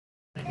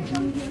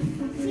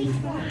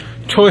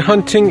Toy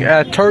hunting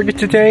at Target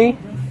today.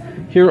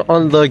 Here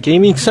on the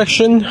gaming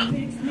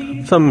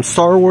section, some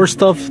Star Wars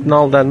stuff,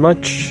 not that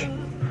much.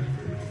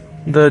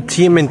 The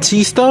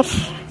TMNT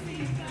stuff.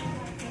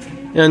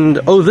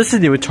 And oh, this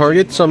is new at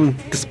Target, some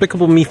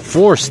Despicable Me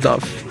 4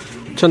 stuff.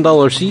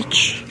 $10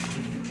 each.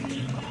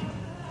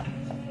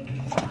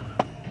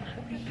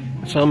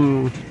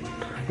 Some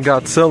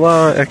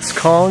Godzilla x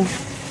Kong.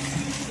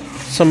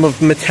 Some of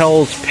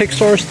Mattel's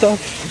Pixar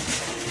stuff.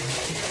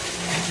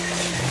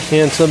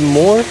 And some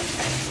more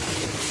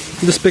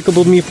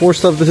Despicable Me 4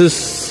 stuff. This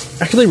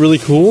is actually really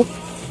cool.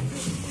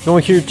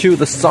 Going here to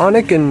the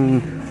Sonic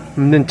and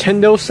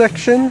Nintendo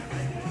section.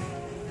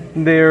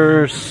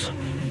 There's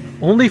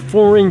only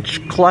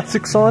 4-inch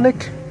classic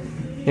Sonic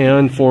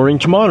and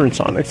 4-inch modern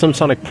Sonic. Some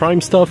Sonic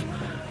Prime stuff.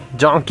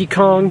 Donkey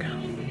Kong.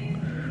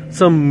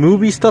 Some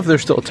movie stuff.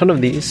 There's still a ton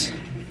of these.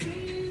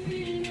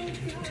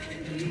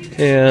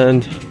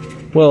 And,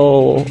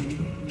 well,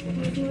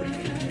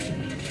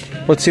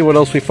 let's see what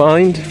else we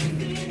find.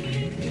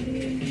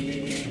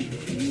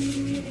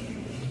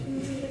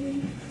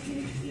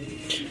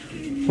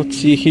 Let's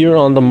see here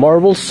on the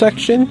Marvel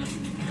section,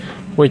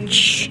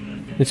 which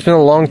it's been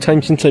a long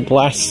time since I've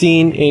last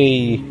seen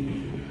a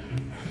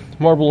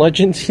Marvel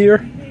Legends here.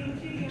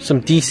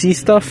 Some DC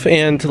stuff,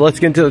 and let's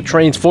get into the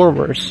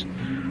Transformers.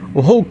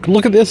 Whoa,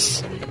 look at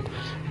this!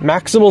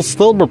 Maximal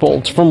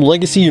Silverbolt from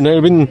Legacy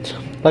United.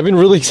 I've been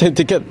really excited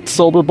to get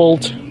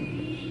Silverbolt.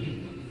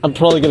 I'm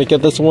probably gonna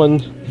get this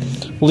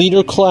one.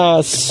 Leader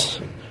Class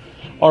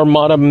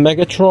Armada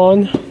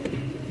Megatron.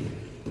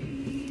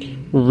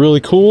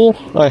 Really cool.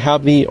 I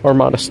have the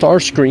Armada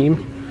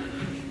Starscream.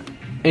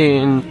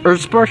 An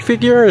Earthspark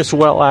figure, as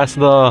well as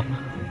the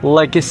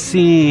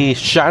Legacy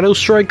Shadow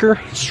Striker.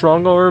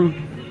 Strong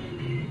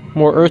Arm.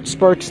 More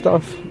Earthspark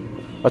stuff.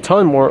 A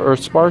ton more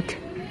Earthspark.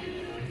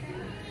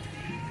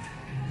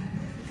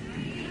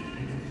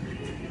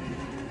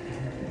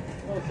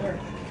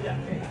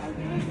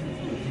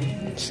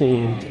 Let's see.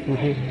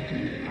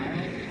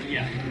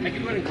 Yeah, I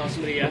can go ahead and call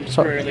somebody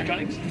for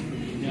electronics.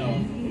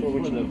 No,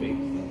 for the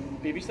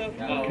baby stuff.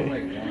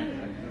 Okay.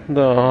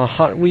 The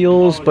Hot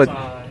Wheels, but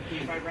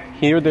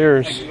here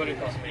there's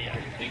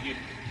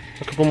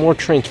a couple more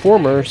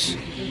Transformers.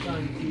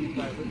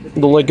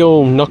 The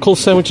Lego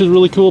Knuckles set, which is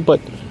really cool,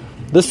 but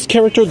this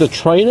character, the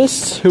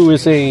Tritus, who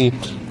is a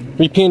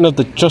repaint of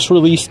the just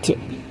released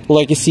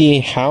Legacy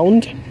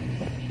Hound.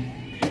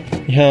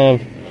 You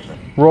have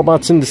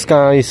Robots in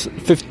Disguise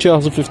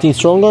 2015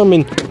 Strong Arm,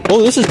 and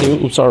oh, this is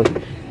new. Oops, sorry.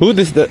 Ooh,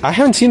 I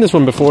haven't seen this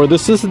one before.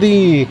 This is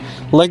the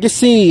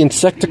Legacy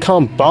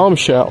Insecticon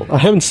Bombshell. I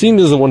haven't seen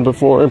this one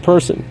before in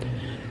person.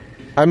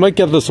 I might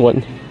get this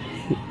one.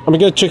 I'm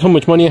gonna check how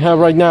much money I have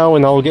right now,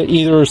 and I'll get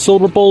either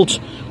Silverbolt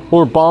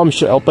or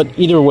Bombshell, but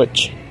either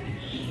which.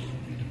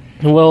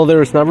 Well,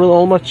 there's not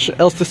really much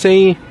else to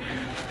say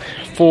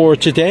for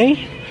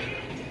today.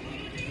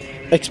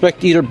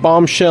 Expect either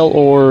Bombshell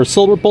or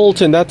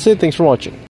Silverbolt, and that's it. Thanks for watching.